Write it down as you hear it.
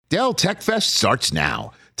Dell Tech Fest starts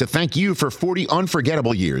now. To thank you for 40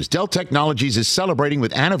 unforgettable years, Dell Technologies is celebrating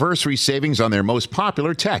with anniversary savings on their most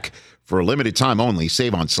popular tech. For a limited time only,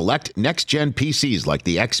 save on select next-gen PCs like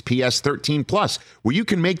the XPS 13 Plus, where you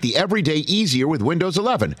can make the everyday easier with Windows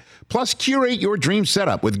 11. Plus, curate your dream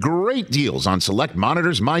setup with great deals on select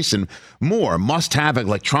monitors, mice, and more must-have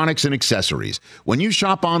electronics and accessories. When you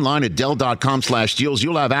shop online at Dell.com/deals,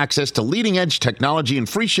 you'll have access to leading-edge technology and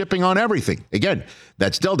free shipping on everything. Again,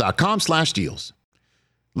 that's Dell.com/deals.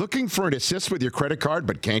 Looking for an assist with your credit card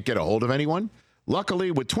but can't get a hold of anyone?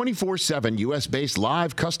 Luckily, with 24/7 U.S.-based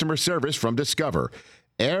live customer service from Discover,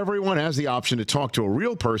 everyone has the option to talk to a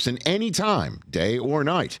real person anytime, day or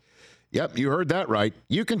night. Yep, you heard that right.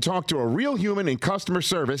 You can talk to a real human in customer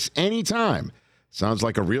service anytime. Sounds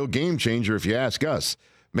like a real game changer if you ask us.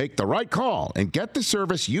 Make the right call and get the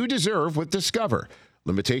service you deserve with Discover.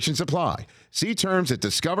 Limitations apply. See terms at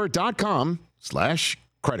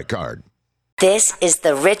discover.com/credit card. This is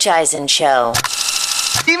the Rich Eisen Show.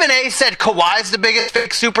 Stephen A. said Kawhi's the biggest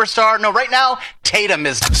superstar. No, right now, Tatum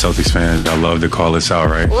is. Celtics fans, I love to call this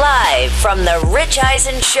out, right? Live from the Rich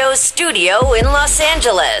Eisen Show studio in Los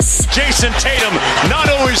Angeles. Jason Tatum, not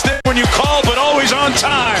always there when you call, but always on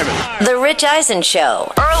time. The Rich Eisen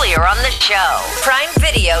Show. Earlier on the show, Prime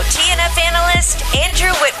Video TNF analyst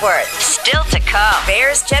Andrew Whitworth. Still to come,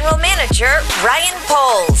 Bears general manager Ryan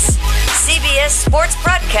Poles. CBS sports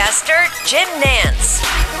broadcaster Jim Nantz.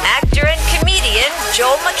 Actor and comedian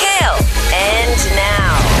Joel McHale. And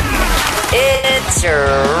now, it's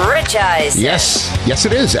Rich Eisen. Yes,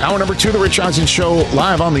 it is. Hour number 2 of the Rich Eisen Show,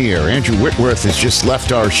 live on the air. Andrew Whitworth has just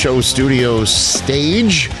left our show studio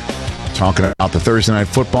stage, talking about the Thursday Night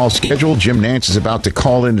Football schedule. Jim Nantz is about to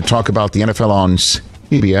call in to talk about the NFL on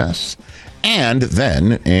CBS. And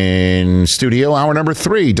then in studio, hour number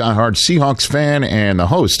 3, diehard Seahawks fan and the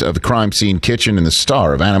host of the Crime Scene Kitchen and the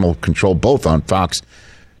star of Animal Control, both on Fox,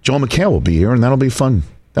 Joel McHale will be here, and that'll be fun.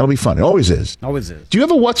 That'll be fun. It always is. Always is. Do you have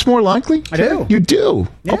a What's More Likely? I do. You do?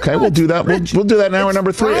 Yeah, okay, we'll do that. We'll do that in hour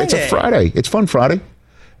number 3. Friday. It's a Friday. It's Fun Friday.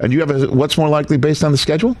 And you have a What's More Likely based on the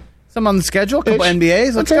schedule? Some on the schedule, a couple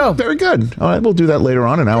NBAs. Let's go. Very good. All right, we'll do that later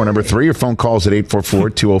on in hour number 3. Your phone calls at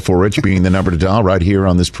 844-204-RICH being the number to dial right here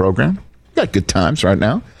on this program. Got good times right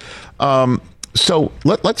now. So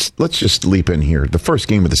let's just leap in here. The first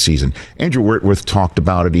game of the season. Andrew Whitworth talked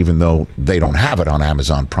about it, even though they don't have it on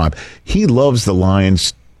Amazon Prime. He loves the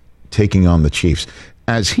Lions taking on the Chiefs.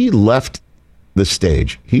 As he left the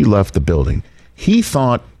stage, he left the building, he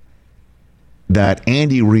thought that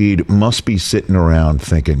Andy Reid must be sitting around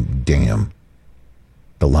thinking, damn,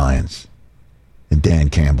 the Lions and Dan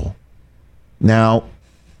Campbell. Now,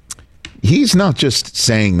 he's not just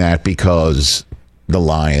saying that because the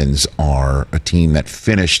Lions are a team that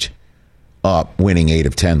finished up winning 8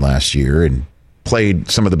 of 10 last year and played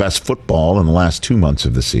some of the best football in the last 2 months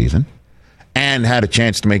of the season and had a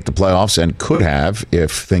chance to make the playoffs and could have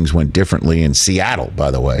if things went differently in Seattle,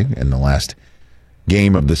 by the way, in the last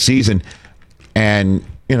game of the season. And,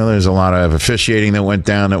 you know, there's a lot of officiating that went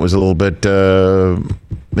down that was a little bit,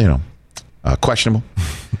 questionable.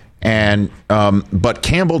 And but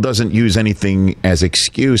Campbell doesn't use anything as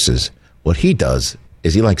excuses. What he does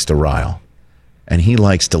is he likes to rile, and he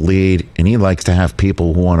likes to lead, and he likes to have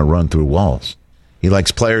people who want to run through walls. He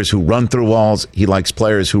likes players who run through walls. He likes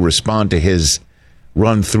players who respond to his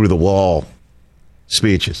run through the wall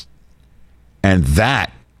speeches. And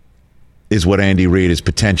that is what Andy Reid is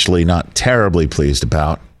potentially not terribly pleased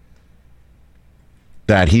about,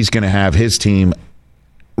 that he's going to have his team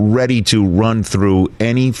ready to run through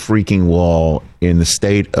any freaking wall in the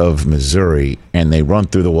state of Missouri, and they run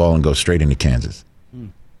through the wall and go straight into Kansas.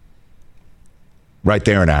 Right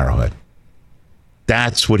there in Arrowhead.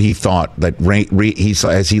 That's what he thought. That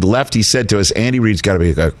as he left, he said to us, Andy Reid's got to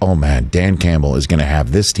be like, oh man, Dan Campbell is going to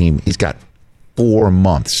have this team. He's got 4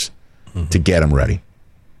 months to get him ready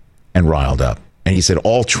and riled up. And he said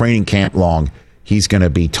all training camp long, he's going to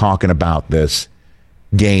be talking about this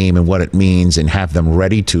game and what it means and have them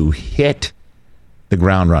ready to hit the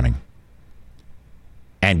ground running.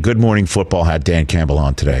 And Good Morning Football had Dan Campbell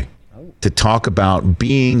on today to talk about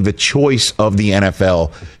being the choice of the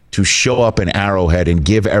NFL to show up in Arrowhead and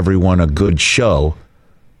give everyone a good show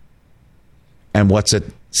and what's at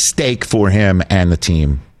stake for him and the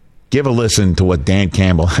team. Give a listen to what Dan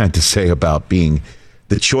Campbell had to say about being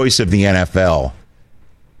the choice of the NFL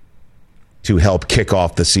to help kick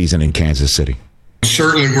off the season in Kansas City.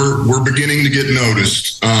 Certainly, we're beginning to get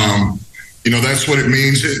noticed. That's what it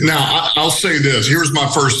means. Now, I'll say this. Here's my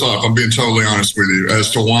first thought. I'm being totally honest with you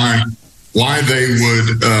as to why why they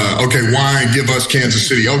would, why give us Kansas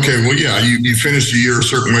City? Okay, well, yeah, you finished the year a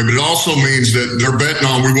certain way, but it also means that they're betting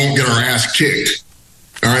on we won't get our ass kicked.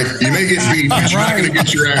 All right? You may get beat, but you're not going to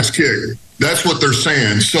get your ass kicked. That's what they're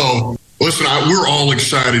saying. So, listen, we're all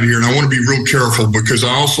excited here, and I want to be real careful because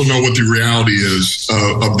I also know what the reality is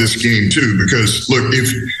of this game, too. Because, look,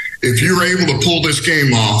 if you're able to pull this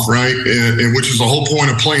game off, right, and which is the whole point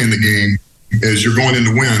of playing the game, as you're going in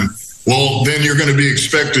to win, well, then you're going to be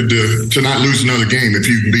expected to not lose another game if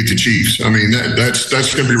you can beat the Chiefs. I mean, that's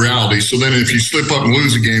going to be reality. So then if you slip up and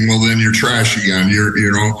lose a game, well, then you're trash again.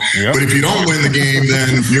 Yep. But if you don't win the game,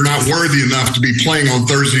 then you're not worthy enough to be playing on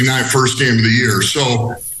Thursday night, first game of the year.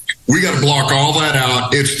 So we got to block all that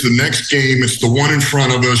out. It's the next game. It's the one in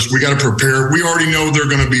front of us. We got to prepare. We already know they're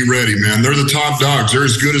going to be ready, man. They're the top dogs. They're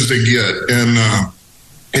as good as they get. And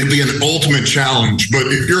it'd be an ultimate challenge. But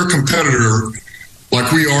if you're a competitor like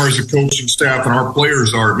we are as a coaching staff and our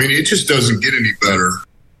players are, I mean, it just doesn't get any better.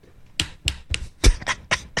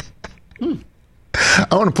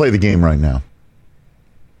 I want to play the game right now.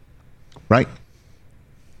 Right?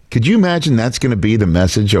 Could you imagine that's going to be the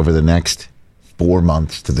message over the next 4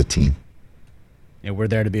 months to the team? Yeah, we're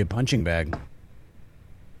there to be a punching bag.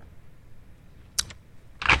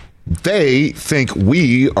 They think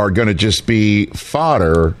we are going to just be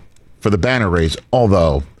fodder for the banner race.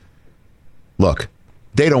 Although, look,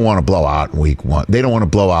 they don't want to blow out in week one. They don't want to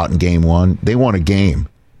blow out in game one. They want a game.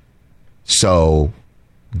 So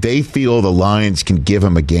they feel the Lions can give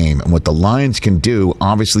them a game. And what the Lions can do,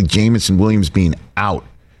 obviously Jamison Williams being out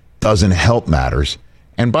doesn't help matters.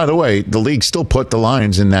 And by the way, the league still put the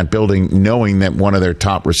Lions in that building knowing that one of their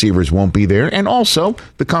top receivers won't be there. And also,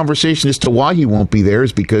 the conversation as to why he won't be there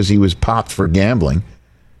is because he was popped for gambling.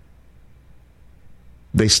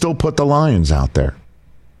 They still put the Lions out there.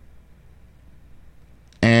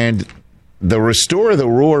 And the Restore the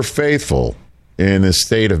Roar faithful in the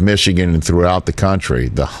state of Michigan and throughout the country,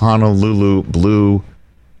 the Honolulu Blue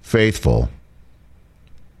faithful,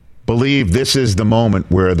 believe this is the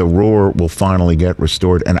moment where the Roar will finally get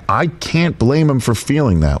restored. And I can't blame him for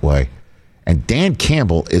feeling that way. And Dan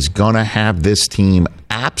Campbell is going to have this team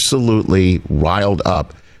absolutely riled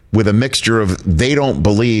up with a mixture of they don't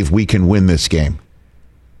believe we can win this game.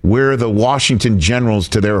 We're the Washington Generals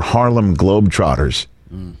to their Harlem Globetrotters.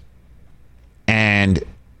 And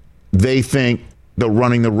they think they're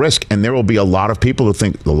running the risk. And there will be a lot of people who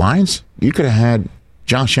think, the Lions? You could have had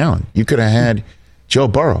Josh Allen. You could have had Joe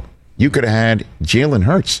Burrow. You could have had Jalen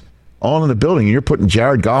Hurts all in the building. And you're putting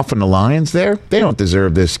Jared Goff and the Lions there? They don't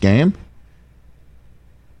deserve this game.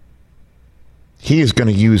 He is going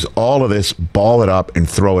to use all of this, ball it up, and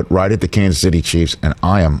throw it right at the Kansas City Chiefs. And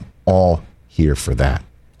I am all here for that.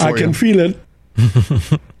 I can feel it.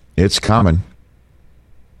 It's coming.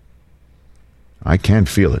 I can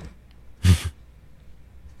feel it.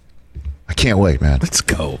 I can't wait, man. Let's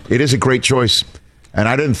go. It is a great choice. And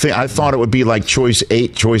I thought it would be like choice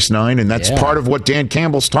 8, choice 9, and that's part of what Dan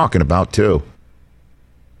Campbell's talking about too.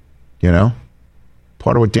 You know?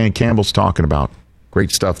 Part of what Dan Campbell's talking about. Great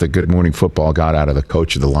stuff that Good Morning Football got out of the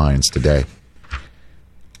coach of the Lions today.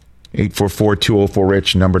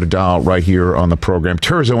 844-204-RICH, number to dial right here on the program.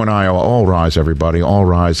 Terzo in Iowa. All rise, everybody. All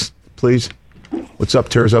rise, please. What's up,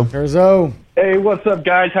 Terzo? Terzo. Hey, what's up,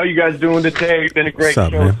 guys? How you guys doing today? It's been a great show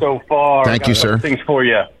man? so far. Thank you, sir. Things for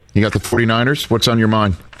you. You got the 49ers? What's on your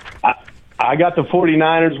mind? I got the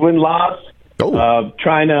 49ers win-loss. Oh.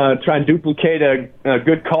 Trying to duplicate a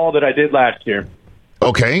good call that I did last year.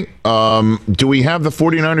 Okay. Do we have the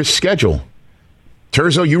 49ers schedule?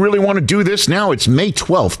 Terzo, you really want to do this now? It's May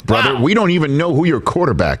 12th, brother. Wow. We don't even know who your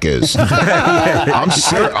quarterback is. I'm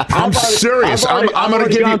serious. I'm going to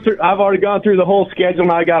give you... I've already gone through the whole schedule,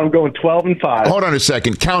 and I got them going 12-5. Hold on a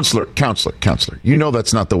second. Counselor. You know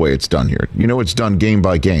that's not the way it's done here. You know it's done game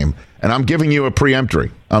by game. And I'm giving you a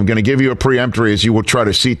preemptory. I'm going to give you a preemptory as you will try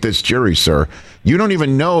to seat this jury, sir. You don't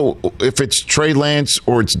even know if it's Trey Lance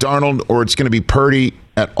or it's Darnold or it's going to be Purdy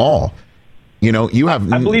at all. You know, you have...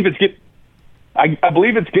 I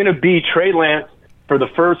believe it's going to be Trey Lance for the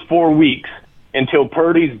first 4 weeks until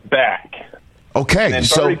Purdy's back. Okay,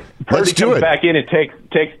 so let's do comes it. Back in and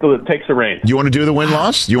takes the reins. You want to do the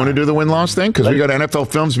win-loss? You want to do the win-loss thing? Because we got NFL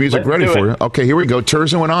Films music ready for you. Okay, here we go.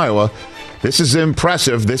 Terzo in Iowa. This is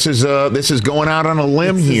impressive. This is going out on a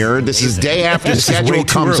limb here. This is day after the schedule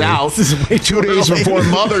comes out. 2 days before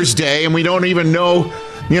Mother's Day, and we don't even know,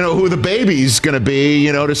 who the baby's going to be,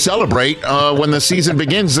 to celebrate when the season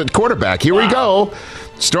begins at quarterback. Here we go.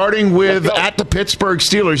 Starting with at the Pittsburgh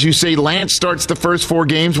Steelers. You say Lance starts the first 4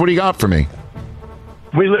 games. What do you got for me?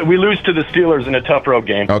 We lose to the Steelers in a tough road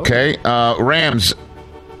game. Okay. Rams.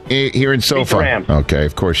 here in SoFi? Rams. Okay,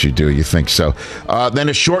 of course you do. You think so. Then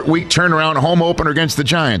a short week turnaround home opener against the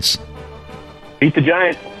Giants. Beat the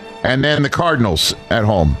Giants. And then the Cardinals at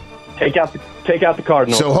home. Take out the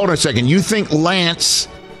Cardinals. So hold on a second. You think Lance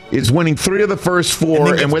is winning 3 of the first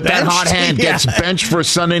 4 and with that hot hand gets benched for a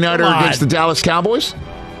Sunday nighter against the Dallas Cowboys?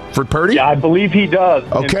 For Purdy? Yeah, I believe he does.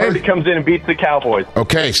 Okay. And Purdy comes in and beats the Cowboys.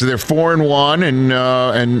 Okay, so they're 4-1,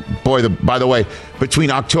 and boy, by the way,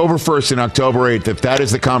 between October 1st and October 8th, if that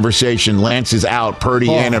is the conversation, Lance is out,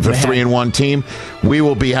 Purdy in of a 3-1 team, we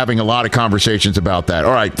will be having a lot of conversations about that.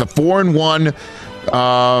 All right, the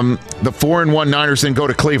 4-1 Niners then go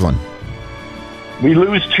to Cleveland. We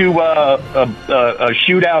lose to a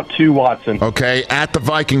shootout to Watson. Okay, at the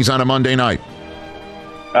Vikings on a Monday night.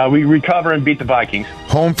 We recover and beat the Vikings.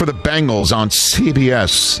 Home for the Bengals on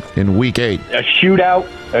CBS in Week 8. A shootout,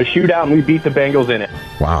 and we beat the Bengals in it.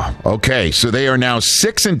 Wow. Okay, so they are now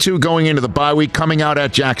 6-2 going into the bye week, coming out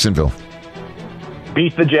at Jacksonville.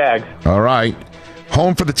 Beat the Jags. All right.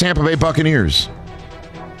 Home for the Tampa Bay Buccaneers.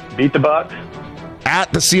 Beat the Bucs.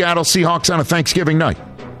 At the Seattle Seahawks on a Thanksgiving night.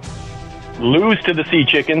 Lose to the Sea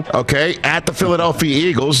Chickens. Okay. At the Philadelphia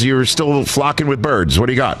Eagles, you're still flocking with birds. What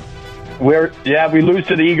do you got? We lose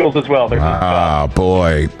to the Eagles as well.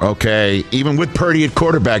 Boy. Okay. Even with Purdy at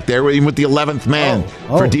quarterback there, even with the 11th man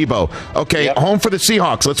for Debo. Okay. Yep. Home for the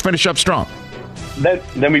Seahawks. Let's finish up strong.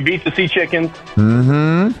 Then we beat the Sea Chickens.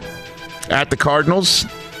 Mm-hmm. At the Cardinals.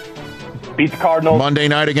 Beat the Cardinals. Monday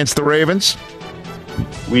night against the Ravens.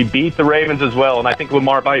 We beat the Ravens as well, and I think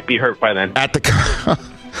Lamar might be hurt by then. At the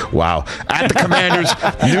wow. At the Commanders,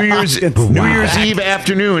 New Year's Eve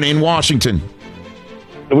afternoon in Washington.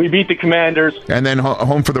 We beat the Commanders. And then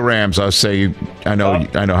home for the Rams. I'll say, I know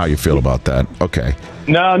how you feel about that. Okay.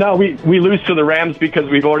 No, we lose to the Rams because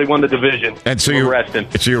we've already won the division. And so you're resting.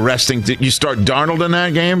 So you're resting. You start Darnold in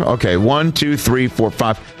that game? Okay, 1, 2, 3, 4,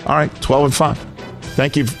 5. All right, 12-5.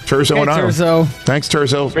 Thank you, Turzo and Iro. Turzo. Thanks,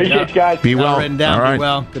 Turzo. Appreciate you guys. Be well. Written down. All right. Be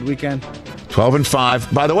well. Good weekend.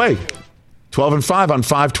 12-5. By the way, 12-5 on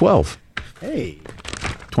 5-12. Hey.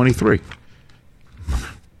 23.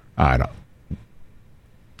 I don't.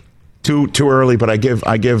 Too early, but I give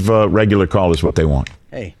regular callers what they want.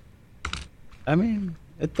 Hey. I mean,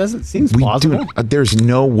 it doesn't seem plausible. There's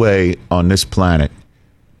no way on this planet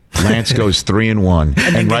Lance goes 3-1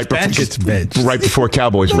 and right before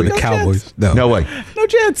Cowboys win. The Cowboys. No way. No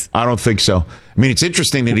chance. I don't think so. I mean, it's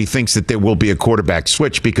interesting that he thinks that there will be a quarterback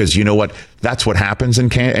switch because you know what? That's what happens in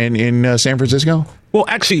San Francisco. Well,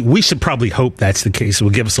 actually, we should probably hope that's the case. It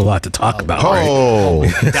will give us a lot to talk about. Oh,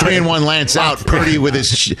 right? 3-1 Lance out. Purdy with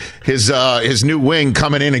his new wing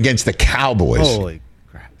coming in against the Cowboys. Holy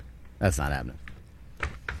crap. That's not happening.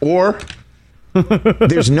 Or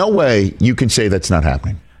there's no way you can say that's not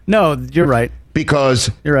happening. No, you're right. Because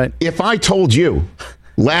you're right. If I told you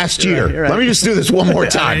last year, let me just do this one more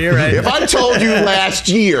time. You're right. If I told you last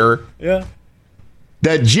year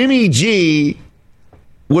that Jimmy G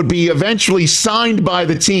would be eventually signed by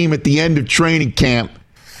the team at the end of training camp,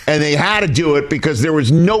 and they had to do it because there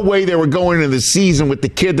was no way they were going into the season with the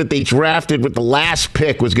kid that they drafted with the last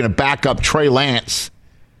pick was going to back up Trey Lance.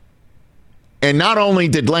 And not only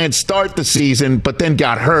did Lance start the season, but then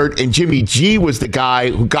got hurt, and Jimmy G was the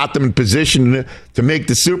guy who got them in position to make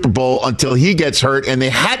the Super Bowl until he gets hurt, and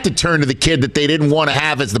they had to turn to the kid that they didn't want to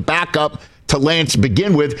have as the backup to Lance to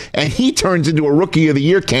begin with, and he turns into a Rookie of the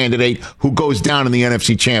Year candidate who goes down in the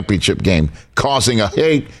NFC Championship game, causing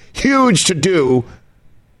a huge to-do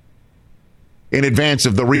in advance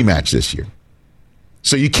of the rematch this year.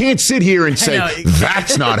 So you can't sit here and say,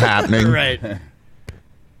 that's not happening. Right.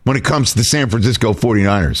 When it comes to the San Francisco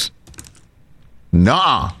 49ers.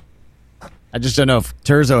 Nah. I just don't know if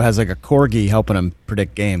Turzo has like a corgi helping him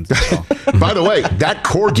predict games. By the way, that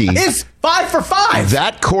corgi is 5 for 5.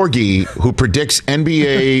 That corgi who predicts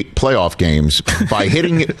NBA playoff games by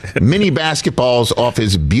hitting mini basketballs off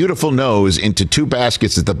his beautiful nose into 2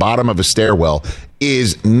 baskets at the bottom of a stairwell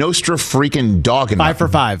is Nostra freaking dog. 5 for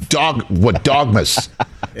 5. Dogmas.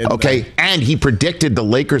 Okay, and he predicted the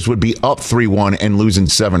Lakers would be up 3-1 and losing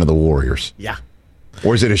 7 of the Warriors. Yeah.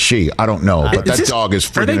 Or is it a she? I don't know. But that dog is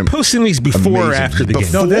freaking. Are they posting these before or after the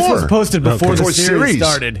game? No, this was posted before the series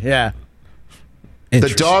started. Yeah.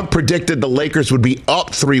 The dog predicted the Lakers would be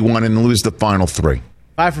up 3-1 and lose the final 3.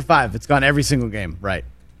 5 for 5. It's gone every single game. Right.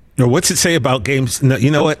 No, what's it say about games? No, you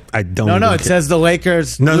know what? I don't. No. It says the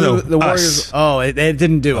Lakers. The Warriors. Us. Oh, it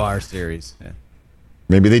didn't do our series. Yeah.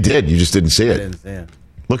 Maybe they did. You just didn't see it. I didn't see it.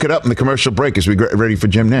 Look it up in the commercial break as we get ready for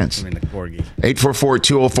Jim Nantz. I mean, the corgi.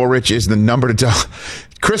 844-204-RICH is the number to dial.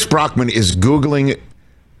 Chris Brockman is Googling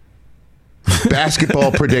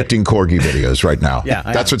basketball predicting corgi videos right now. Yeah,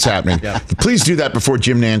 that's what's happening. Yeah. Please do that before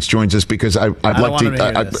Jim Nantz joins us, because I'd like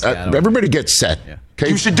to. Everybody get set. Yeah.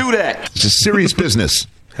 Okay, You should do that. It's a serious business.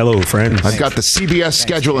 Hello, friends. I've got the CBS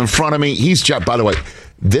schedule in front of me. By the way,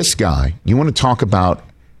 this guy, you want to talk about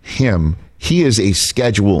him? He is a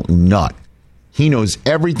schedule nut. He knows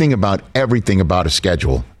everything about a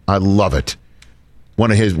schedule. I love it. One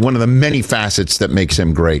of the many facets that makes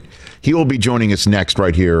him great. He will be joining us next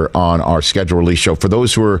right here on our schedule release show. For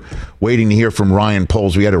those who are waiting to hear from Ryan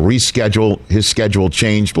Poles, we had to reschedule. His schedule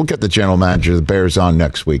changed. We'll get the general manager of the Bears on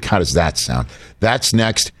next week. How does that sound? That's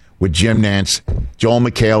next with Jim Nantz, Joel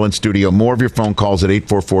McHale in studio. More of your phone calls at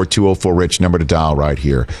 844-204-RICH, number to dial right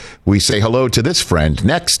here. We say hello to this friend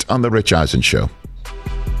next on The Rich Eisen Show.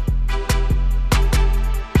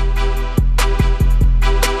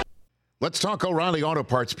 Let's talk O'Reilly Auto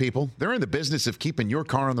Parts, people. They're in the business of keeping your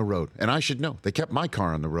car on the road. And I should know, they kept my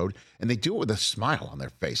car on the road, and they do it with a smile on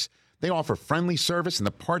their face. They offer friendly service and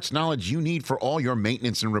the parts knowledge you need for all your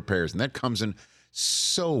maintenance and repairs. And that comes in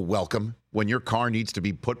so welcome when your car needs to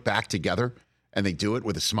be put back together, and they do it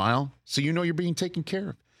with a smile, so you know you're being taken care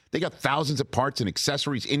of. They got thousands of parts and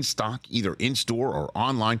accessories in stock, either in-store or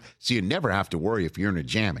online, so you never have to worry if you're in a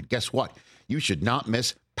jam. And guess what? You should not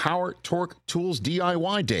miss Power Torque Tools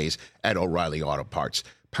DIY days at O'Reilly Auto Parts.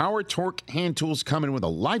 Power Torque hand tools come in with a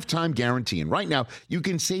lifetime guarantee. And right now, you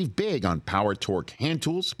can save big on Power Torque hand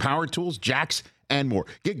tools, power tools, jacks, and more.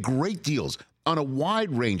 Get great deals on a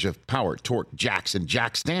wide range of Power Torque jacks and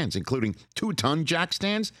jack stands, including 2-ton jack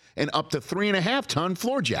stands and up to 3.5-ton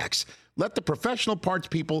floor jacks. Let the professional parts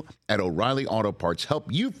people at O'Reilly Auto Parts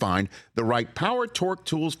help you find the right Power Torque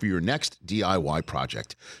tools for your next DIY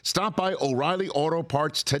project. Stop by O'Reilly Auto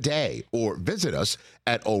Parts today or visit us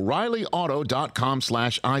at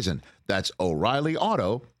O'ReillyAuto.com/Eisen. That's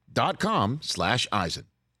O'ReillyAuto.com/Eisen.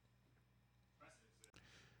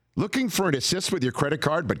 Looking for an assist with your credit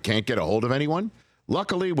card but can't get a hold of anyone?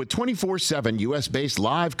 Luckily, with 24/7 U.S.-based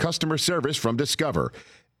live customer service from Discover,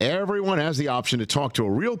 everyone has the option to talk to a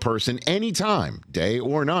real person anytime, day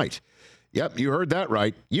or night. Yep, you heard that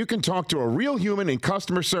right. You can talk to a real human in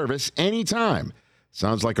customer service anytime.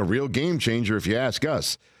 Sounds like a real game changer if you ask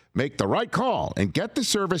us. Make the right call and get the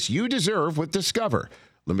service you deserve with Discover.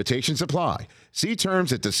 Limitations apply. See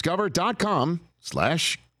terms at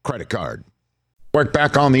discover.com/credit card. We're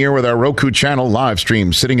back on the air with our Roku channel live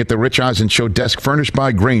stream, sitting at the Rich Eisen Show desk, furnished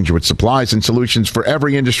by Grainger with supplies and solutions for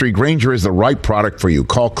every industry. Grainger is the right product for you.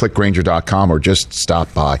 Call clickgrainger.com or just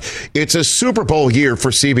stop by. It's a Super Bowl year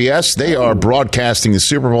for CBS. They are broadcasting the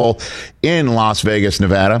Super Bowl in Las Vegas,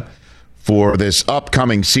 Nevada, for this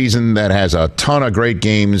upcoming season that has a ton of great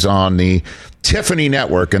games on the Tiffany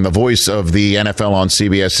Network and the voice of the NFL on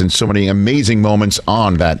CBS, and so many amazing moments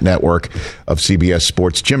on that network of CBS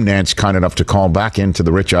Sports. Jim Nantz, kind enough to call back into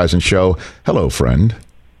the Rich Eisen Show. Hello, friend.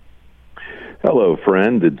 Hello,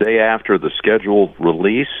 friend. The day after the scheduled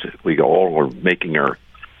release, we all are making our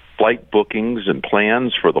flight bookings and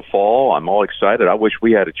plans for the fall. I'm all excited. I wish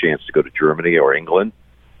we had a chance to go to Germany or England.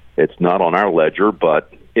 It's not on our ledger,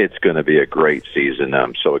 but it's going to be a great season.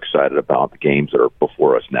 I'm so excited about the games that are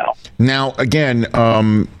before us now. Now, again,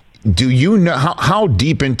 do you know how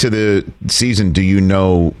deep into the season do you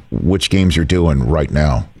know which games you're doing right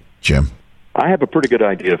now, Jim? I have a pretty good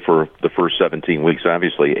idea for the first 17 weeks.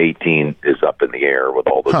 Obviously, 18 is up in the air with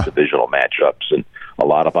all those divisional matchups and a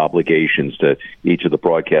lot of obligations to each of the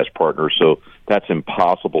broadcast partners. So that's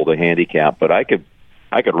impossible to handicap, but I could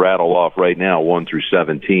rattle off right now 1 through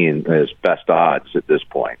 17 as best odds at this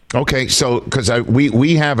point. Okay, so because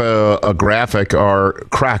we have a graphic, our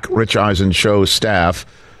crack Rich Eisen Show staff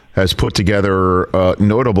has put together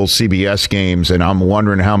notable CBS games, and I'm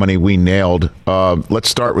wondering how many we nailed. Let's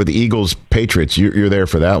start with Eagles-Patriots. You're there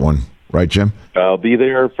for that one, right, Jim? I'll be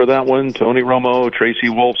there for that one. Tony Romo, Tracy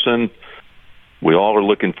Wolfson. We all are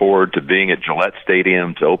looking forward to being at Gillette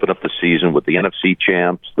Stadium to open up the season with the NFC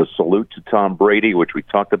champs, the salute to Tom Brady, which we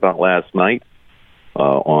talked about last night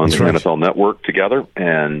on the NFL Network together,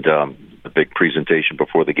 and the big presentation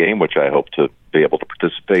before the game, which I hope to be able to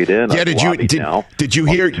participate in. Yeah, did you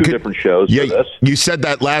hear two different shows for this? You said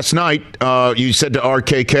that last night. You said to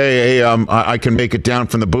RKK, "Hey, I can make it down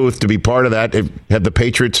from the booth to be part of that." Have the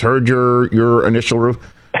Patriots heard your initial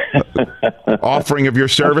offering of your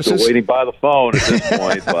services? I'm still waiting by the phone at this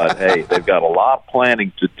point, but hey, they've got a lot of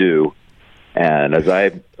planning to do. And as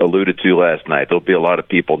I alluded to last night, there'll be a lot of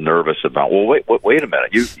people nervous about, well, wait a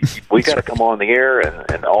minute, we got to come on the air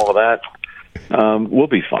and all of that. We'll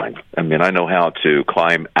be fine. I mean, I know how to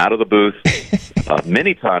climb out of the booth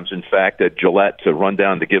many times, in fact, at Gillette to run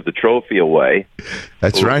down to give the trophy away.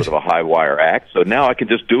 That's right. Bit of a high wire act. So now I can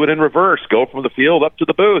just do it in reverse, go from the field up to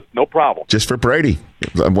the booth, no problem. Just for Brady.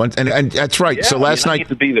 And that's right. Yeah, so last night. I need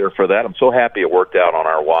to be there for that. I'm so happy it worked out on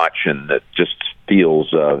our watch, and it just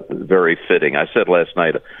feels very fitting. I said last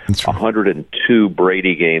night, 102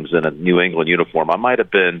 Brady games in a New England uniform. I might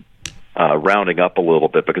have been rounding up a little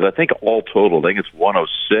bit because I think all total, I think it's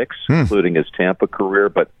 106, including his Tampa career,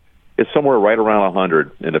 but it's somewhere right around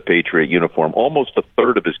 100 in a Patriot uniform, almost a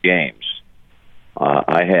third of his games.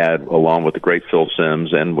 I had, along with the great Phil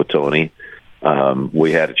Simms and with Tony,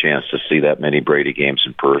 we had a chance to see that many Brady games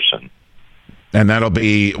in person. And that'll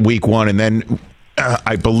be week 1. And then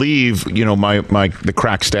I believe, the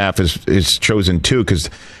crack staff is chosen too because,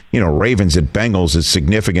 Ravens at Bengals is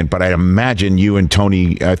significant. But I imagine you and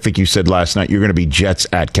Tony, I think you said last night, you're going to be Jets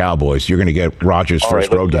at Cowboys. You're going to get Rodgers'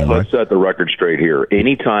 first road game, right? Let's set the record straight here.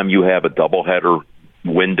 Anytime you have a doubleheader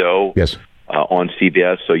window on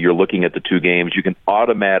CBS, so you're looking at the two games, you can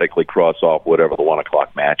automatically cross off whatever the 1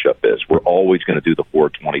 o'clock matchup is. We're always going to do the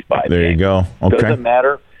 4:25 There game. you go. Okay. Doesn't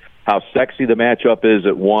matter how sexy the matchup is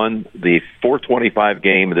at 1, the 4:25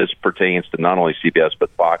 game, this pertains to not only CBS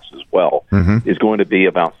but Fox as well, is going to be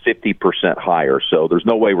about 50% higher. So there's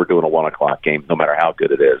no way we're doing a 1 o'clock game, no matter how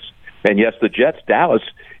good it is. And yes, the Jets-Dallas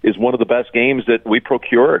is one of the best games that we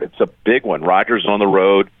procured. It's a big one. Rodgers on the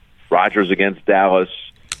road, Rodgers against Dallas,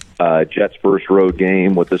 Jets' first road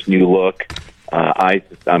game with this new look.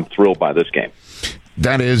 I'm thrilled by this game.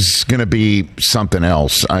 That is going to be something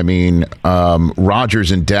else. I mean,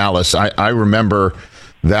 Rodgers in Dallas, I remember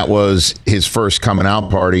that was his first coming out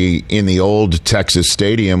party in the old Texas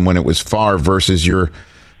Stadium when it was Favre versus your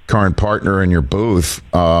current partner in your booth,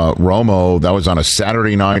 Romo. That was on a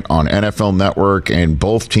Saturday night on NFL Network, and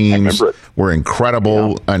both teams were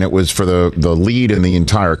incredible, and it was for the lead in the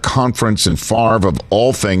entire conference, and Favre, of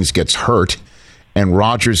all things, gets hurt. And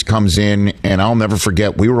Rodgers comes in, and I'll never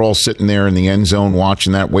forget, we were all sitting there in the end zone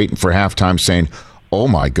watching that, waiting for halftime, saying, oh,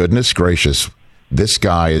 my goodness gracious, this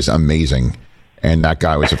guy is amazing. And that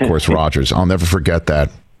guy was, of course, Rodgers. I'll never forget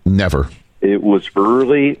that. Never. It was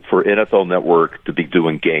early for NFL Network to be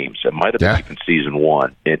doing games. It might have been even season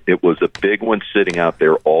 1. It was a big one sitting out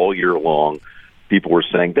there all year long. People were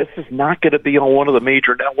saying, this is not going to be on one of the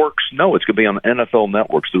major networks. No, it's going to be on the NFL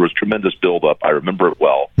networks. There was tremendous buildup. I remember it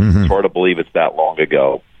well. It's hard to believe it's that long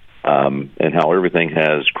ago. And how everything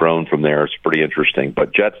has grown from there. It's pretty interesting.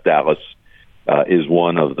 But Jets-Dallas is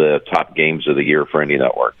one of the top games of the year for any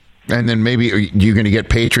network. And then maybe are you going to get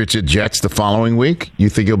Patriots at Jets the following week? You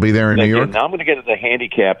think you'll be there in New York? Now I'm going to get into the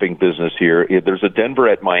handicapping business here. There's a Denver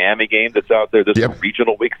at Miami game that's out there. This is a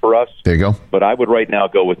regional week for us. There you go. But I would right now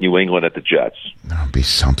go with New England at the Jets. That'll be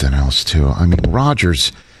something else, too. I mean,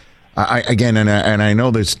 Rodgers, I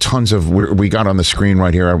know there's tons of, we got on the screen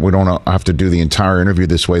right here. We don't have to do the entire interview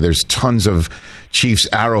this way. There's tons of Chiefs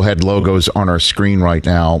Arrowhead logos on our screen right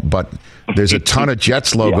now, but there's a ton of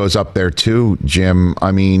Jets logos up there too, Jim.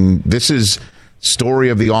 I mean, this is story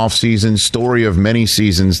of the offseason, story of many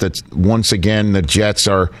seasons that once again the Jets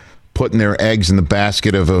are putting their eggs in the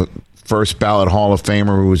basket of a first ballot Hall of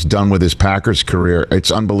Famer who was done with his Packers career.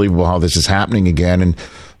 It's unbelievable how this is happening again. And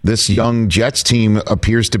this young Jets team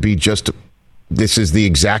appears to be this is the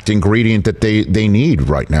exact ingredient that they need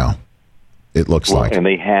right now, it looks like. And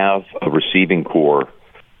they have a receiving core,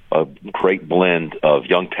 a great blend of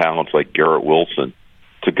young talents like Garrett Wilson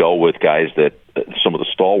to go with guys that some of the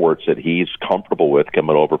stalwarts that he's comfortable with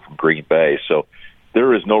coming over from Green Bay. So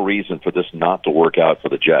there is no reason for this not to work out for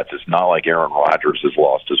the Jets. It's not like Aaron Rodgers has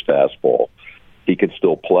lost his fastball. He can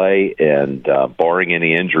still play, and barring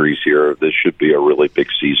any injuries here, this should be a really big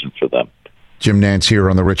season for them. Jim Nantz here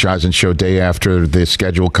on the Rich Eisen Show day after the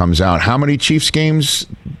schedule comes out. How many Chiefs games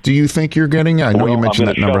do you think you're getting? I know you mentioned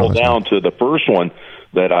that number. I'm going to shuttle down to the first one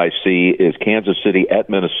that I see is Kansas City at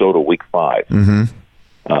Minnesota week 5.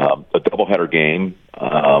 A doubleheader game.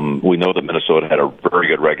 We know that Minnesota had a very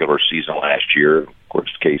good regular season last year. Of course,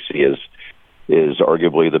 KC is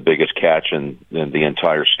arguably the biggest catch in the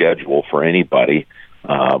entire schedule for anybody.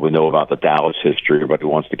 We know about the Dallas history. Everybody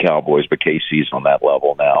wants the Cowboys, but KC's on that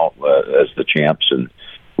level now as the champs and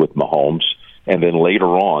with Mahomes. And then later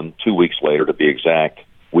on, 2 weeks later to be exact,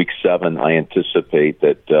 week 7, I anticipate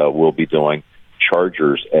that we'll be doing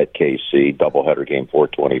Chargers at KC, doubleheader game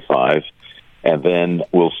 425. And then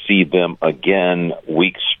we'll see them again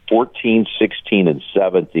weeks 14, 16, and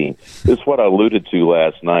 17. This is what I alluded to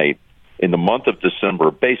last night. In the month of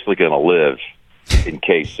December, basically going to live in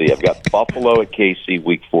KC. I've got Buffalo at KC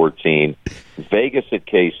week 14, Vegas at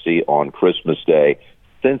KC on Christmas Day,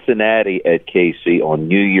 Cincinnati at KC on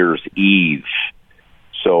New Year's Eve.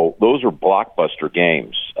 So those are blockbuster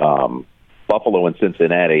games. Buffalo and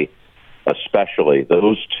Cincinnati, especially,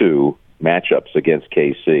 those two matchups against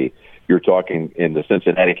KC. You're talking, in the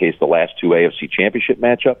Cincinnati case, the last two AFC Championship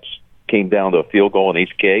matchups came down to a field goal in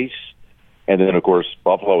each case. And then, of course,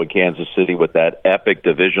 Buffalo and Kansas City with that epic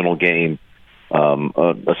divisional game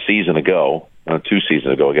a season ago, 2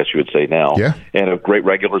 seasons ago, I guess you would say now. Yeah. And a great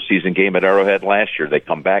regular season game at Arrowhead last year. They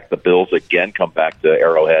come back. The Bills again come back to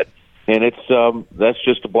Arrowhead. And that's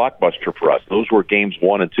just a blockbuster for us. Those were games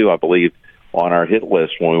 1 and 2, I believe, on our hit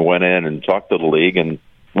list when we went in and talked to the league, and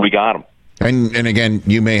we got them. And again,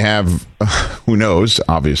 you may have, who knows,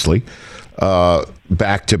 obviously,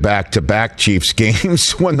 back-to-back-to-back Chiefs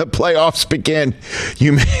games when the playoffs begin.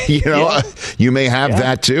 You may have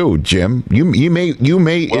that too, Jim. You may.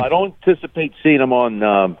 Well, I don't anticipate seeing them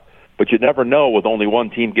on, but you never know with only one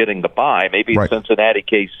team getting the bye. Maybe right. Cincinnati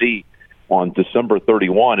KC on December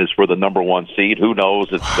 31 is for the number 1 seed. Who knows?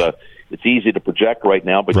 It's easy to project right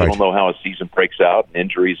now, but right. You don't know how a season breaks out and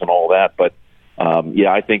injuries and all that. But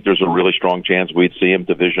I think there's a really strong chance we'd see him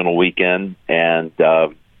divisional weekend and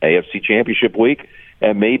AFC Championship week,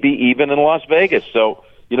 and maybe even in Las Vegas. So,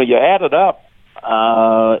 you add it up.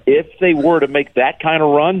 If they were to make that kind of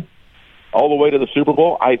run all the way to the Super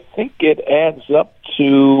Bowl, I think it adds up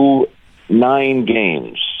to 9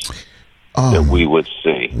 games that we would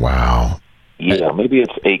see. Wow. Yeah, maybe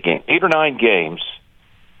it's 8 games, 8 or 9 games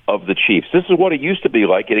of the Chiefs. This is what it used to be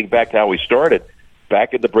like, getting back to how we started.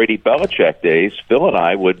 Back in the Brady-Belichick days, Phil and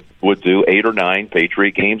I would do 8 or 9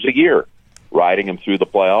 Patriot games a year, riding them through the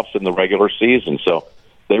playoffs and the regular season. So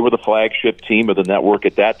they were the flagship team of the network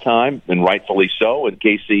at that time, and rightfully so, and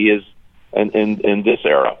KC is in this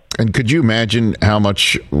era. And could you imagine how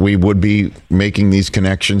much we would be making these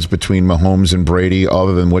connections between Mahomes and Brady,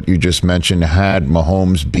 other than what you just mentioned, had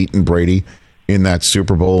Mahomes beaten Brady in that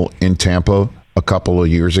Super Bowl in Tampa a couple of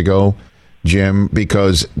years ago, Jim?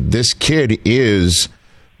 Because this kid is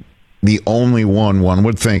the only one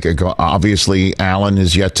would think. Obviously, Allen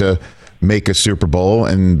is yet to make a Super Bowl,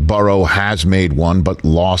 and Burrow has made one but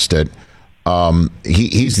lost it.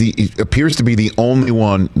 He appears to be the only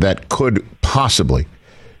one that could possibly,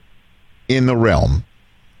 in the realm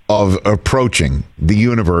of approaching the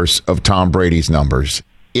universe of Tom Brady's numbers,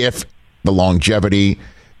 if the longevity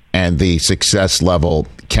and the success level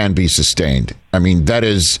can be sustained. I mean, that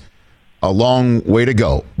is a long way to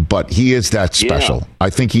go, but he is that special. Yeah. I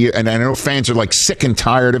think and I know fans are like sick and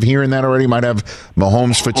tired of hearing that already. Might have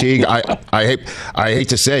Mahomes fatigue. I hate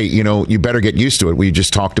to say, you better get used to it. We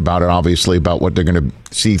just talked about it, obviously, about what they're going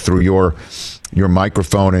to see through your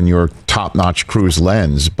microphone and your top-notch cruise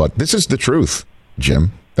lens. But this is the truth,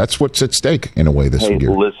 Jim. That's what's at stake in a way this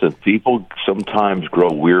year. Listen, people sometimes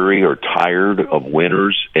grow weary or tired of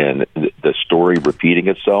winners and the story repeating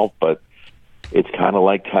itself, but it's kind of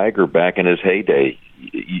like Tiger back in his heyday.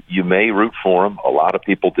 You may root for him. A lot of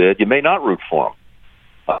people did. You may not root for him.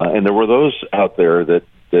 And there were those out there that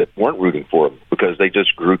weren't rooting for him because they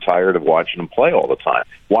just grew tired of watching him play all the time.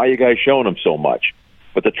 Why are you guys showing him so much?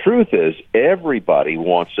 But the truth is, everybody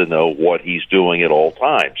wants to know what he's doing at all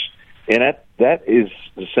times. And that is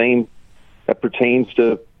the same that pertains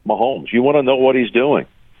to Mahomes. You want to know what he's doing.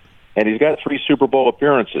 And he's got 3 Super Bowl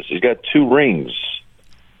appearances. He's got 2 rings.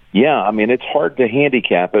 Yeah, I mean, it's hard to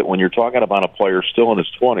handicap it when you're talking about a player still in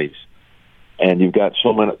his 20s, and you've got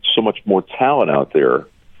so much more talent out there.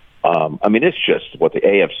 I mean, it's just what the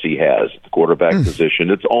AFC has at the quarterback position.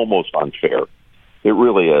 It's almost unfair. It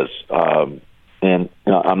really is. And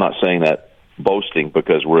I'm not saying that boasting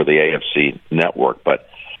because we're the AFC network, but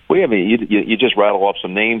you just rattle off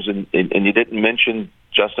some names, and you didn't mention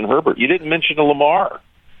Justin Herbert. You didn't mention Lamar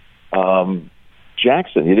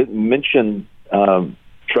Jackson. You didn't mention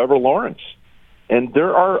Trevor Lawrence. And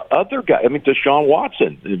there are other guys. I mean, Deshaun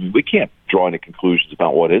Watson. We can't draw any conclusions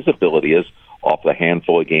about what his ability is off the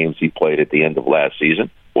handful of games he played at the end of last season.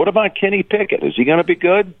 What about Kenny Pickett? Is he going to be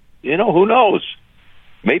good? Who knows?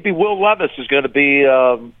 Maybe Will Levis is going to be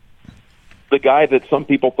the guy that some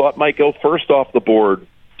people thought might go first off the board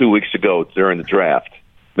 2 weeks ago during the draft.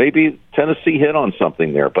 Maybe Tennessee hit on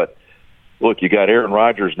something there. But, look, you got Aaron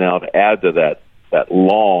Rodgers now to add to that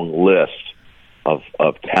long list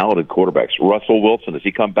of talented quarterbacks. Russell Wilson, does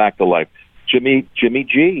he come back to life? Jimmy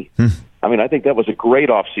G. I mean, I think that was a great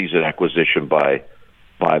offseason acquisition by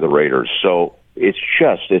the Raiders. So it's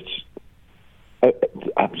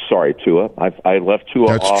I'm sorry, Tua. I left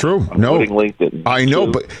Tua off. That's true. No, I know,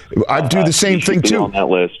 but I do the same thing too. On that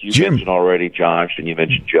list, you mentioned already Josh, and you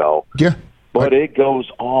mentioned Joe. Yeah, but it goes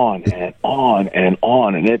on and on and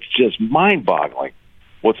on, and it's just mind-boggling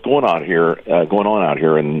what's going on out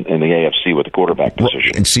here in the AFC with the quarterback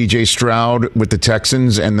position. And C.J. Stroud with the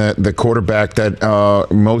Texans, and the quarterback that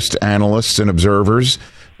most analysts and observers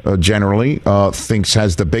generally thinks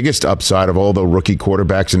has the biggest upside of all the rookie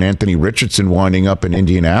quarterbacks, and Anthony Richardson winding up in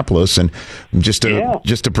Indianapolis. And just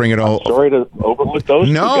to bring it all, I'm sorry to overlook those.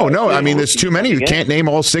 No. I mean, there's too many. You can't name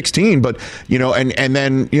all 16. But and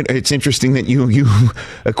then it's interesting that you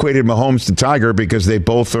equated Mahomes to Tiger, because they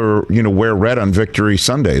both are wear red on Victory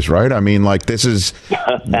Sundays, right? I mean, like, this is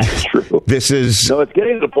that's true. This is it's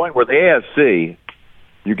getting to the point where the AFC.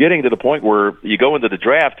 You're getting to the point where you go into the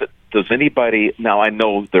draft. Does anybody, now I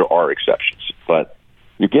know there are exceptions, but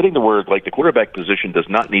you're getting to where, like, the quarterback position does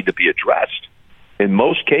not need to be addressed in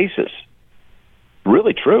most cases.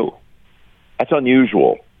 Really true. That's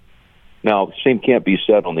unusual. Now, the same can't be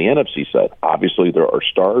said on the NFC side. Obviously, there are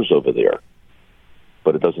stars over there,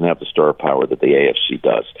 but it doesn't have the star power that the AFC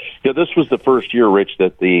does. This was the first year, Rich,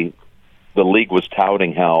 that the league was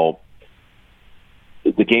touting how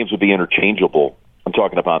the games would be interchangeable. I'm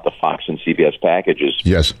talking about the Fox and CBS packages.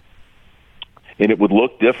 Yes. And it would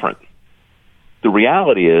look different. The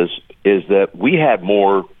reality is that we had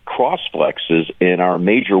more cross flexes in our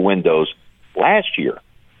major windows last year.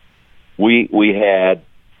 We had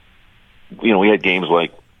games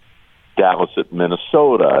like Dallas at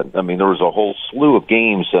Minnesota. I mean, there was a whole slew of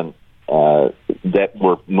games that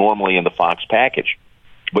were normally in the Fox package.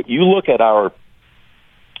 But you look at our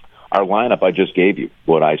lineup I just gave you,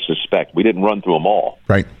 what I suspect. We didn't run through them all.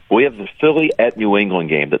 Right. We have the Philly at New England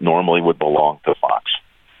game that normally would belong to Fox.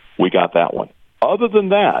 We got that one. Other than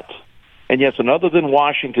that, and other than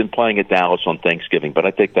Washington playing at Dallas on Thanksgiving, but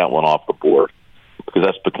I take that one off the board because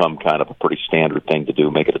that's become kind of a pretty standard thing to do,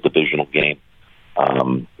 make it a divisional game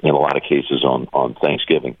in a lot of cases on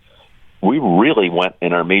Thanksgiving. We really went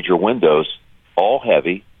in our major windows all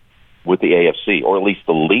heavy with the AFC, or at least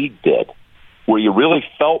the league did, where you really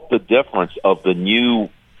felt the difference of the new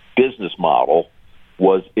business model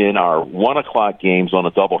was in our 1 o'clock games on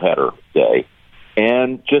a doubleheader day,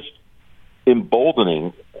 and just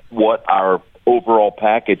emboldening what our overall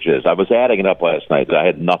package is. I was adding it up last night. I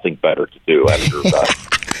had nothing better to do.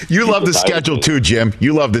 You love the schedule too, Jim.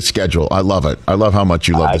 You love the schedule. I love it. I love how much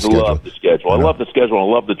you love the schedule. I love the schedule. I love the schedule.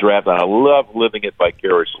 I love the draft. And I love living it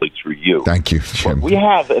vicariously through you. Thank you, Jim. But we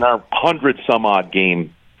have in our 100-some-odd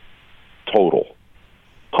game total,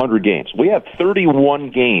 100 games. We have 31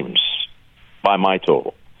 games by my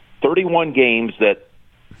total. 31 games that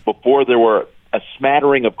before there were a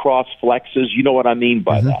smattering of cross flexes. You know what I mean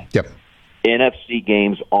by that. Yep. NFC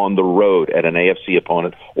games on the road at an AFC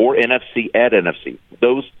opponent or NFC at NFC.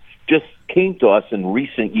 Those just came to us in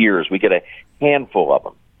recent years. We get a handful of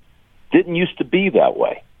them. Didn't used to be that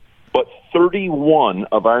way. But 31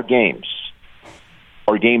 of our games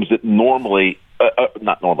are games that normally,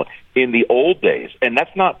 not normally, in the old days, and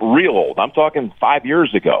that's not real old. I'm talking 5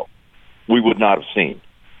 years ago, we would not have seen.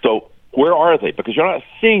 So where are they? Because you're not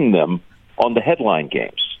seeing them on the headline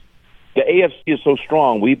games. The AFC is so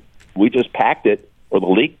strong, we just packed it, or the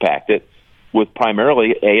league packed it, with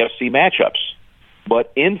primarily AFC matchups.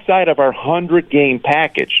 But inside of our 100-game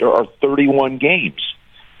package, there are 31 games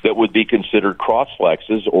that would be considered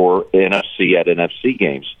cross-flexes or NFC at NFC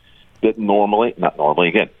games that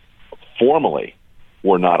formally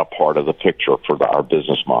were not a part of the picture for our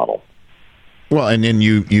business model. Well, and then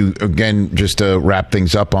you again, just to wrap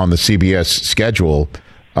things up on the CBS schedule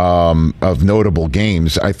of notable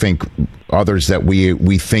games, I think others that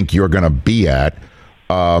we think you're going to be at.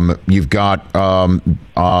 You've got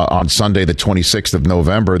on Sunday, the 26th of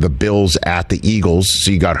November, the Bills at the Eagles.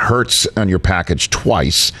 So you got Hurts on your package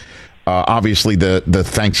twice. Obviously, the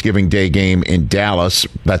Thanksgiving Day game in Dallas.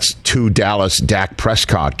 That's 2 Dallas Dak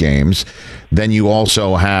Prescott games. Then you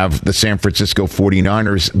also have the San Francisco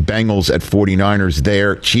 49ers, Bengals at 49ers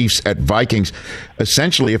there, Chiefs at Vikings.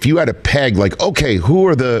 Essentially, if you had a peg, like, okay, who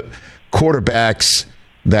are the quarterbacks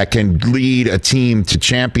that can lead a team to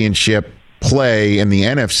championship play in the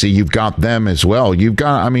NFC, you've got them as well. You've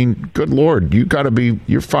got, I mean, good Lord,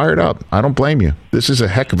 you're fired up. I don't blame you. This is a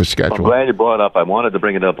heck of a schedule. I'm glad you brought it up. I wanted to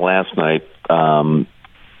bring it up last night,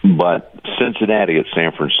 but Cincinnati at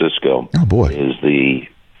San Francisco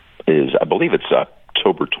is I believe it's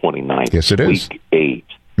October 29th. Yes, it is. Week 8.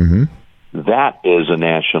 Mm-hmm. That is a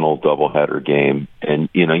national doubleheader game. And,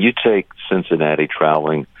 you take Cincinnati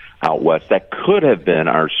traveling out west. That could have been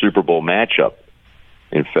our Super Bowl matchup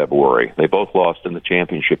in February. They both lost in the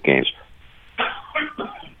championship games.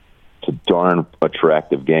 It's a darn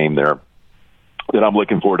attractive game there that I'm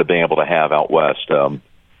looking forward to being able to have out west.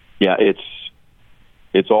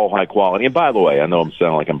 It's all high quality. And by the way, I know I'm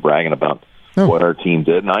sounding like I'm bragging about what our team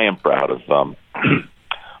did, and I am proud of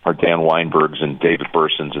our Dan Weinbergs and David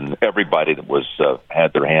Bursons and everybody that was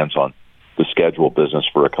had their hands on the schedule business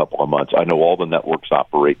for a couple of months. I know all the networks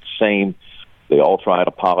operate the same. They all try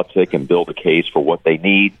to politic and build a case for what they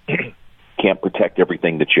need. Can't protect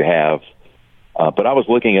everything that you have. But I was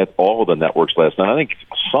looking at all of the networks last night. I think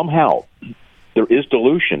somehow there is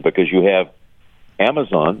dilution because you have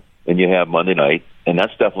Amazon and you have Monday night, and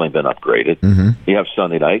that's definitely been upgraded. Mm-hmm. You have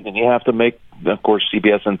Sunday night, and you have to make, of course,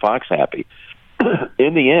 CBS and Fox happy.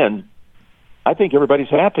 In the end, I think everybody's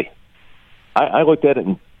happy. I looked at it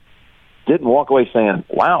and didn't walk away saying,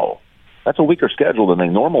 wow, that's a weaker schedule than they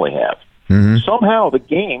normally have. Mm-hmm. Somehow the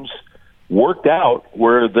games worked out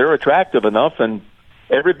where they're attractive enough, and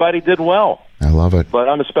everybody did well. I love it. But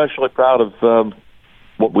I'm especially proud of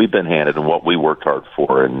what we've been handed and what we worked hard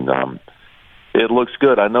for, and it looks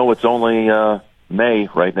good. I know it's only May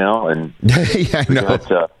right now, and yeah, I know.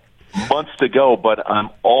 Got months to go, but I'm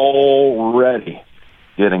already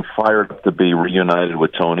getting fired up to be reunited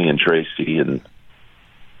with Tony and Tracy and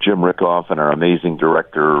Jim Rickoff and our amazing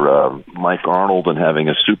director, Mike Arnold, and having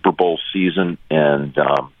a Super Bowl season and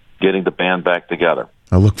getting the band back together.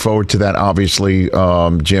 I look forward to that. Obviously,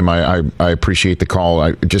 Jim, I appreciate the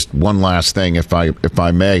call. Just one last thing, if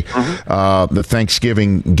I may, the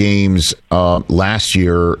Thanksgiving games last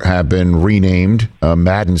year have been renamed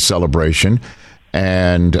Madden Celebration,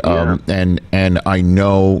 and I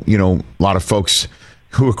know a lot of folks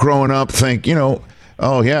who are growing up think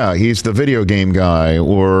oh yeah, he's the video game guy,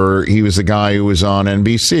 or he was the guy who was on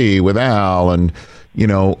NBC with Al, and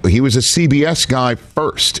he was a CBS guy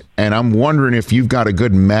first, and I'm wondering if you've got a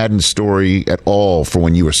good Madden story at all for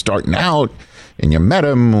when you were starting out and you met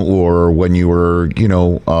him, or when you were,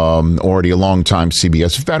 already a long-time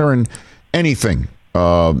CBS veteran. Anything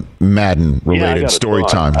Madden-related story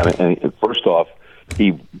time. I mean, first off,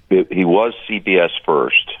 he was CBS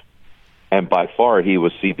first, and by far he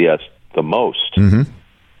was CBS the most. Mm-hmm.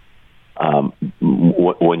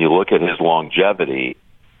 When you look at his longevity,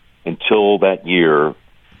 until that year,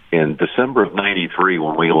 in December of '93,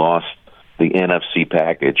 when we lost the NFC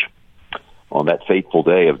package on that fateful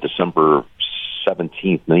day of December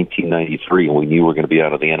 17th, 1993, and we knew we were going to be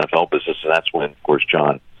out of the NFL business, and that's when, of course,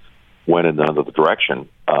 John went in another direction.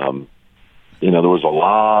 There was a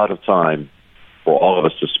lot of time for all of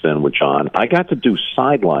us to spend with John. I got to do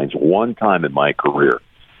sidelines one time in my career.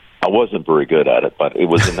 I wasn't very good at it, but it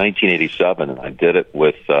was in 1987, and I did it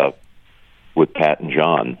with Pat and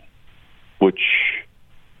John, which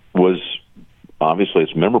was obviously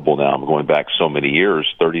it's memorable now. I'm going back so many years,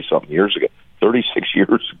 36 years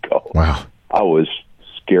ago. Wow. I was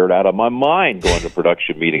scared out of my mind going to a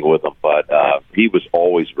production meeting with him, but he was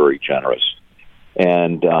always very generous.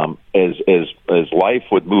 And as life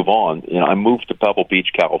would move on, I moved to Pebble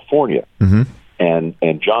Beach, California. Mm-hmm.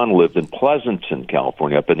 And John lived in Pleasanton,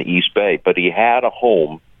 California, up in the East Bay, but he had a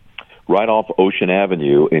home right off Ocean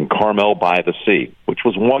Avenue in Carmel by the Sea, which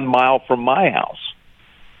was 1 mile from my house.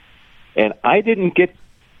 And I didn't get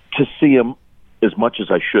to see him as much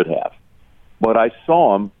as I should have, but I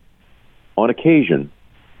saw him on occasion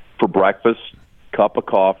for breakfast, cup of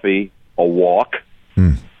coffee, a walk.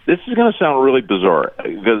 This is going to sound really bizarre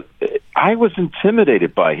because I was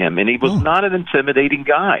intimidated by him, and he was not an intimidating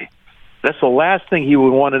guy. That's the last thing he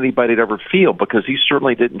would want anybody to ever feel, because he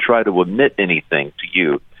certainly didn't try to admit anything to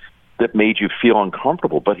you that made you feel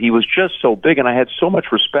uncomfortable. But he was just so big, and I had so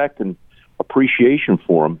much respect and appreciation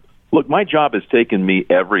for him. Look, my job has taken me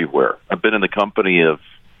everywhere. I've been in the company of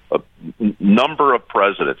a number of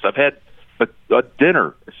presidents. I've had a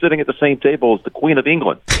dinner sitting at the same table as the Queen of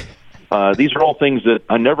England. These are all things that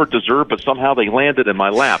I never deserved, but somehow they landed in my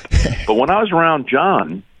lap. But when I was around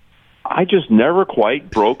John, I just never quite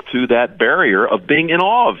broke through that barrier of being in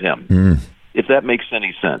awe of him, if that makes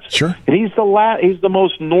any sense. Sure. And he's the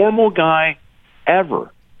most normal guy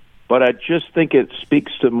ever. But I just think it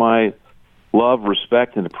speaks to my love,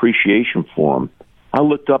 respect, and appreciation for him. I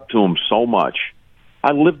looked up to him so much.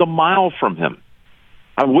 I lived a mile from him.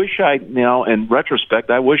 I wish in retrospect,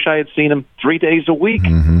 I wish I had seen him 3 days a week.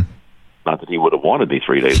 Mm-hmm. Not that he would have wanted me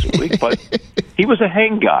 3 days a week, but he was a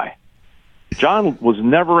hang guy. John was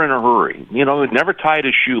never in a hurry. He never tied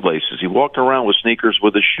his shoelaces. He walked around with sneakers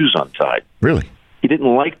with his shoes untied. Really? He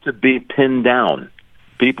didn't like to be pinned down.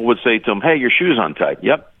 People would say to him, "Hey, your shoes untied."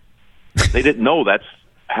 Yep. They didn't know that's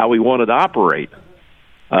how he wanted to operate.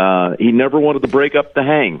 He never wanted to break up the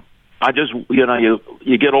hang. I just,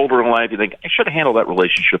 you get older in life, you think, I should have handled that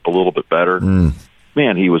relationship a little bit better.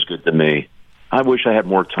 Man, he was good to me. I wish I had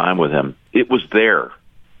more time with him. It was there.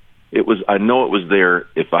 I know it was there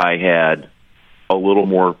if I had a little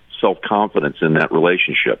more self-confidence in that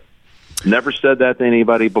relationship. Never said that to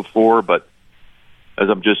anybody before, but as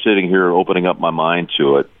I'm just sitting here opening up my mind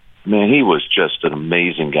to it, man, he was just an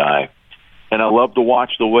amazing guy. And I love to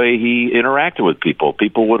watch the way he interacted with people.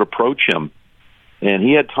 People would approach him, and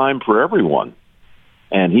he had time for everyone.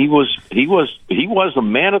 And he was a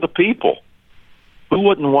man of the people. Who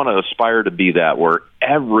wouldn't want to aspire to be that, where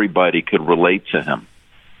everybody could relate to him?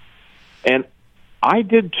 And I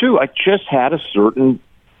did too. I just had a certain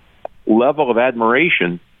level of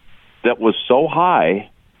admiration that was so high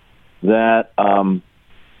that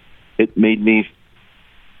it made me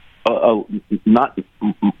not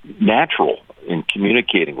natural in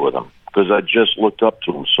communicating with him, because I just looked up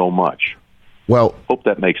to him so much. Well, hope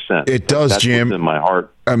that makes sense. It does, That's Jim. what's in my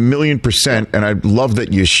heart. 1,000,000%. And I love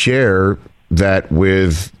that you share that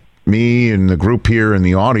with me and the group here and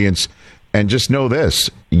the audience. And just know this,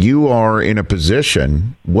 you are in a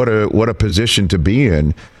position, what a position to be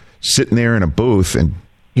in, sitting there in a booth and,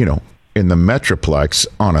 you know, in the Metroplex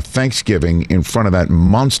on a Thanksgiving in front of that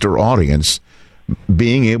monster audience,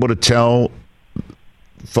 being able to tell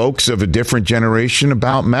folks of a different generation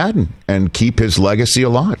about Madden and keep his legacy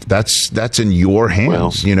alive. That's in your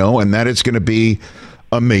hands, you know, and that is going to be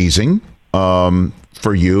amazing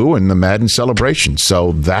for you and the Madden celebration.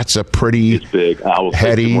 So that's a pretty big. I will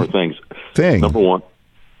say two more things. Number one,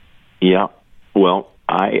 yeah. Well,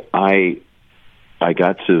 I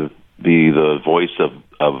got to be the voice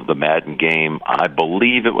of the Madden game. I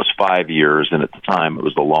believe it was 5 years, and at the time it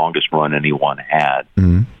was the longest run anyone had.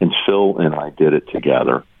 Mm-hmm. And Phil and I did it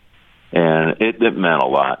together, and it meant a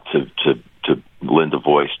lot to lend a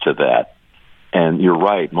voice to that. And you're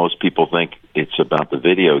right, most people think it's about the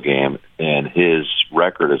video game, and his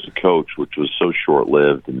record as a coach, which was so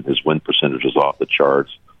short-lived, and his win percentage was off the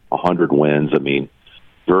charts, 100 wins. I mean,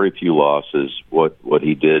 very few losses. What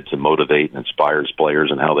he did to motivate and inspire his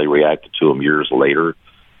players and how they reacted to him years later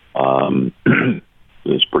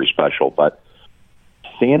is pretty special. But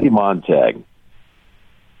Sandy Montag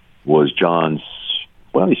was John's,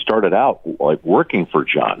 well, he started out like working for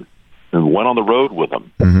John and went on the road with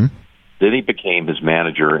him. Mm-hmm. Then he became his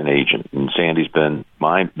manager and agent, and Sandy's been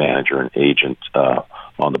my manager and agent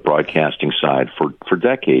on the broadcasting side for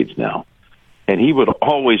decades now. And he would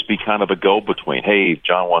always be kind of a go-between. Hey,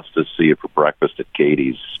 John wants to see you for breakfast at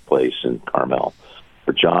Katie's place in Carmel.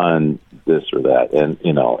 Or John, this or that. And,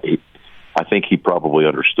 you know, I think he probably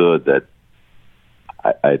understood that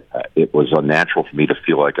it was unnatural for me to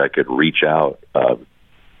feel like I could reach out.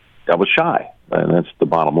 I was shy, and that's the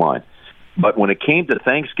bottom line. But when it came to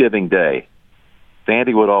Thanksgiving Day,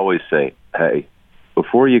 Sandy would always say, hey,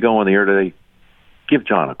 before you go on the air today, give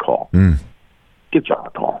John a call. Give John a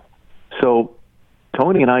call. So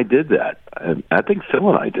Tony and I did that. And I think Phil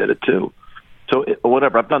and I did it too. So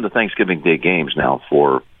whatever, I've done the Thanksgiving Day games now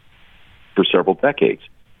for several decades.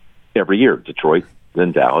 Every year, Detroit,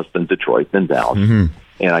 then Dallas, then Detroit, then Dallas. Mm-hmm.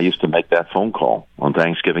 And I used to make that phone call on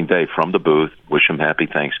Thanksgiving Day from the booth, wish him happy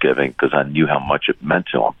Thanksgiving, because I knew how much it meant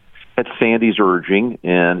to him. At Sandy's urging,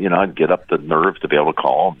 and, you know, I'd get up the nerve to be able to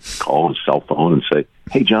call his cell phone and say,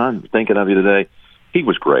 hey, John, thinking of you today. He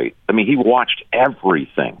was great. I mean, he watched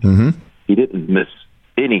everything. Mm-hmm. He didn't miss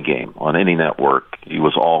any game on any network. He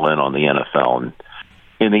was all in on the NFL. And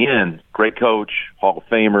in the end, great coach, Hall of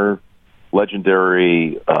Famer,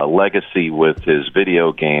 legendary legacy with his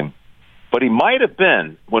video game. But he might have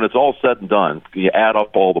been, when it's all said and done, you add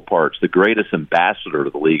up all the parts, the greatest ambassador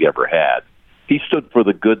the league ever had. He stood for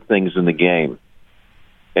the good things in the game.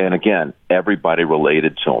 And again, everybody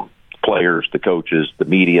related to him. Players, the coaches, the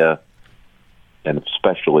media, and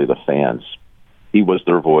especially the fans. He was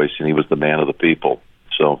their voice, and he was the man of the people.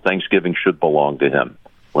 So Thanksgiving should belong to him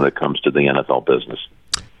when it comes to the NFL business.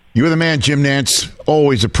 You are the man, Jim Nantz.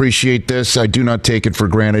 Always appreciate this. I do not take it for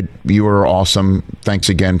granted. You are awesome. Thanks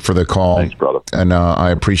again for the call. Thanks, brother. And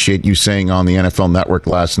I appreciate you saying on the NFL Network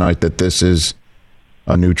last night that this is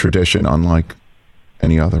a new tradition, unlike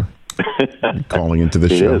any other. Calling into the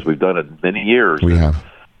show. It is. We've done it many years. We have.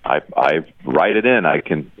 I write it in. I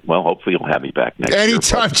can. Well, hopefully you'll have me back next year.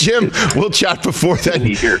 Anytime, Jim. We'll chat before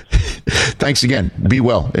then. Thanks again. Be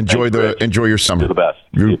well. Enjoy your summer. You're the best.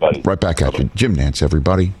 You're right back at you. Jim Nantz,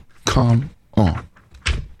 everybody. Come on.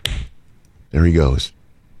 There he goes.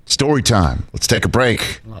 Story time. Let's take a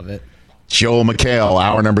break. Love it. Joel McHale,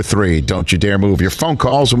 hour number 3. Don't you dare move your phone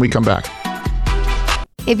calls when we come back.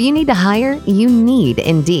 If you need to hire, you need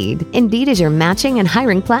Indeed. Indeed is your matching and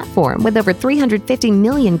hiring platform with over 350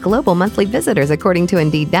 million global monthly visitors according to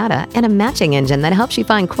Indeed data and a matching engine that helps you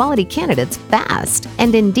find quality candidates fast.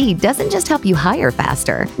 And Indeed doesn't just help you hire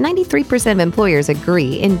faster. 93% of employers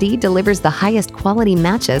agree Indeed delivers the highest quality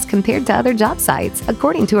matches compared to other job sites,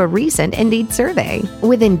 according to a recent Indeed survey.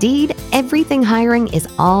 With Indeed, everything hiring is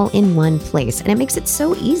all in one place, and it makes it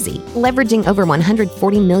so easy. Leveraging over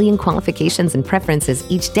 140 million qualifications and preferences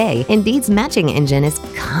each day, Indeed's matching engine is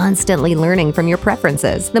constantly learning from your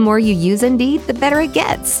preferences. The more you use Indeed, the better it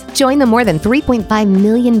gets. Join the more than 3.5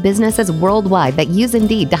 million businesses worldwide that use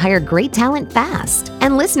Indeed to hire great talent fast.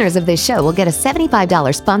 And listeners of this show will get a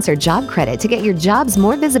 $75 sponsored job credit to get your jobs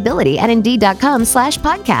more visibility at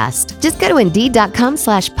Indeed.com/podcast. Just go to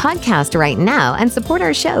Indeed.com/podcast right now and support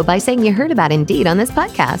our show by saying you heard about Indeed on this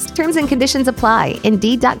podcast. Terms and conditions apply.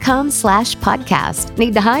 Indeed.com/podcast.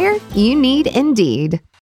 Need to hire? You need Indeed.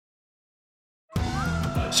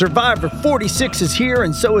 Survivor 46 is here,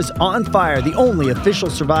 and so is On Fire, the only official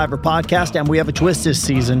Survivor podcast, and we have a twist this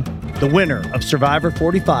season. The winner of Survivor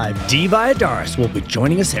 45, Dee Valladares, will be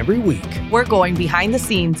joining us every week. We're going behind the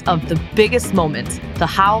scenes of the biggest moments, the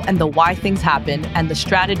how and the why things happen, and the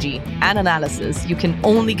strategy and analysis you can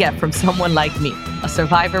only get from someone like me, a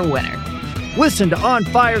Survivor winner. Listen to On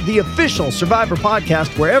Fire, the official Survivor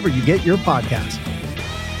podcast, wherever you get your podcasts.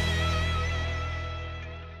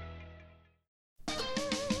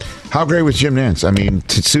 How great was Jim Nantz? I mean,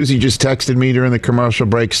 Susie just texted me during the commercial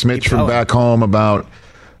break, Smitch from back home, about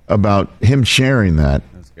him sharing that.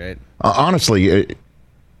 That's great. Honestly,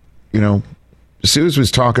 Suze was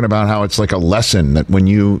talking about how it's like a lesson that when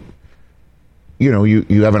you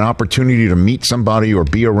have an opportunity to meet somebody or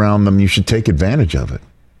be around them, you should take advantage of it.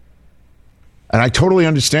 And I totally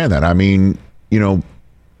understand that. I mean,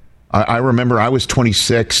 I remember I was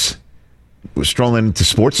 26, was strolling into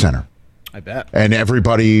Sports Center. I bet. And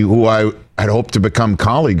everybody who I had hoped to become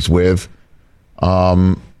colleagues with,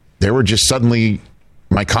 they were just suddenly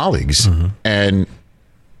my colleagues. Mm-hmm. And,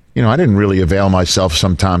 I didn't really avail myself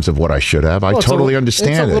sometimes of what I should have. I totally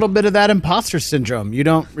understand it. It's a little bit of that imposter syndrome. You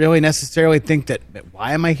don't really necessarily think that,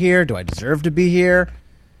 why am I here? Do I deserve to be here?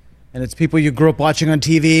 And it's people you grew up watching on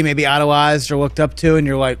TV, maybe idolized or looked up to, and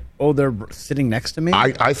you're like, oh, they're sitting next to me?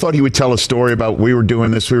 I thought he would tell a story about we were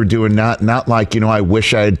doing this, we were doing not like, I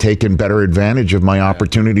wish I had taken better advantage of my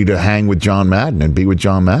opportunity to hang with John Madden and be with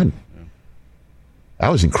John Madden. Yeah. That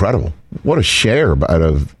was incredible. What a share out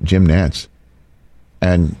of Jim Nantz.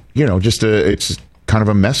 And, it's kind of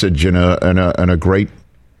a message and a great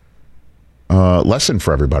lesson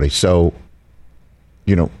for everybody. So,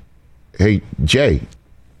 hey, Jay,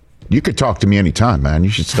 you could talk to me anytime, man. You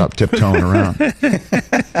should stop tiptoeing around.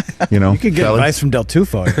 You could get advice from Del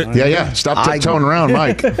Tufo. Yeah. Stop tiptoeing around,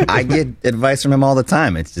 Mike. I get advice from him all the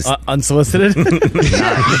time. It's just unsolicited.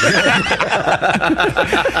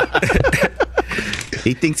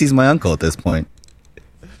 He thinks he's my uncle at this point.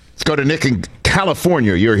 Let's go to Nick in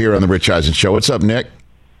California. You're here on the Rich Eisen Show. What's up, Nick?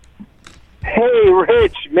 Hey,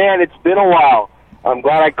 Rich. Man, it's been a while. I'm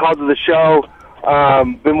glad I called to the show.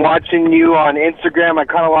 Been watching you on Instagram. I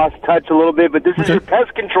kind of lost touch a little bit, but this is your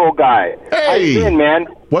pest control guy. Hey, how you been, man?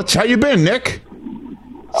 How you been, Nick?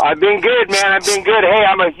 I've been good, man. I've been good. Hey,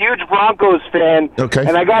 I'm a huge Broncos fan. Okay.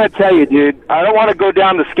 And I got to tell you, dude, I don't want to go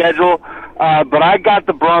down the schedule, but I got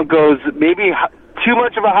the Broncos maybe too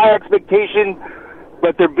much of a high expectation,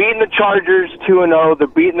 but they're beating the Chargers 2-0. They're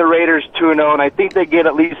beating the Raiders 2-0, and I think they get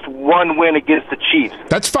at least one win against the Chiefs.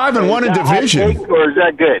 That's 5-1 in division. Or is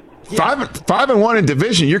that good? 5-1 in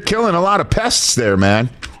division. You're killing a lot of pests there, man.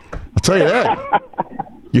 I'll tell you that.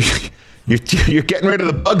 You're getting rid of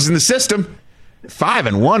the bugs in the system.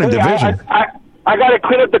 5-1 in division. I got to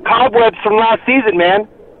clean up the cobwebs from last season, man.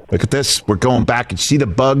 Look at this. We're going back. You see the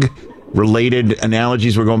bug-related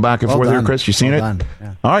analogies we're going back and forth here, Chris? You seen it?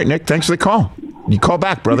 Yeah. All right, Nick. Thanks for the call. You call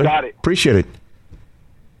back, brother. You got it. Appreciate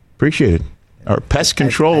it. Or pest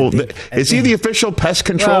control. Is he the official pest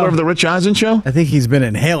controller of the Rich Eisen Show? I think he's been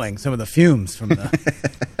inhaling some of the fumes from the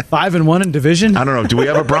 5-1 in division. I don't know. Do we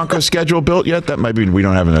have a Broncos schedule built yet? That maybe we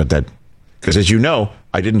don't have that. Because as you know,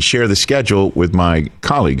 I didn't share the schedule with my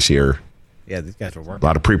colleagues here. Yeah, these guys were working. A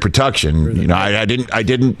lot of pre-production. I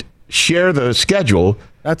didn't share the schedule.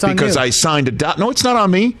 That's on because you. I signed a No, it's not on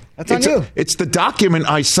me. That's on you. It's the document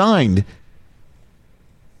I signed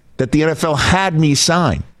that the NFL had me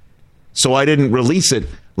sign. So I didn't release it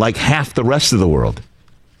like half the rest of the world.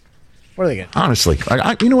 What are they getting? Honestly,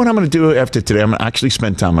 you know what I'm going to do after today? I'm going to actually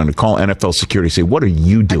spend time. I'm going to call NFL security and say, what are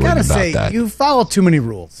you doing about that? You follow too many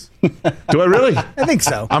rules. Do I really? I think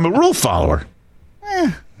so. I'm a rule follower.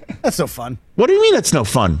 That's no fun. What do you mean that's no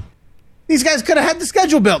fun? These guys could have had the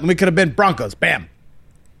schedule built, and we could have been Broncos. Bam.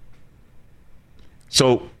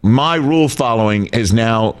 So my rule following has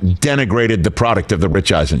now denigrated the product of the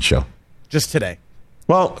Rich Eisen Show. Just today.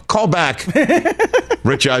 Well, call back,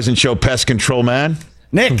 Rich Eisen Show pest control man.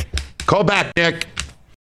 Nick. Call back, Nick.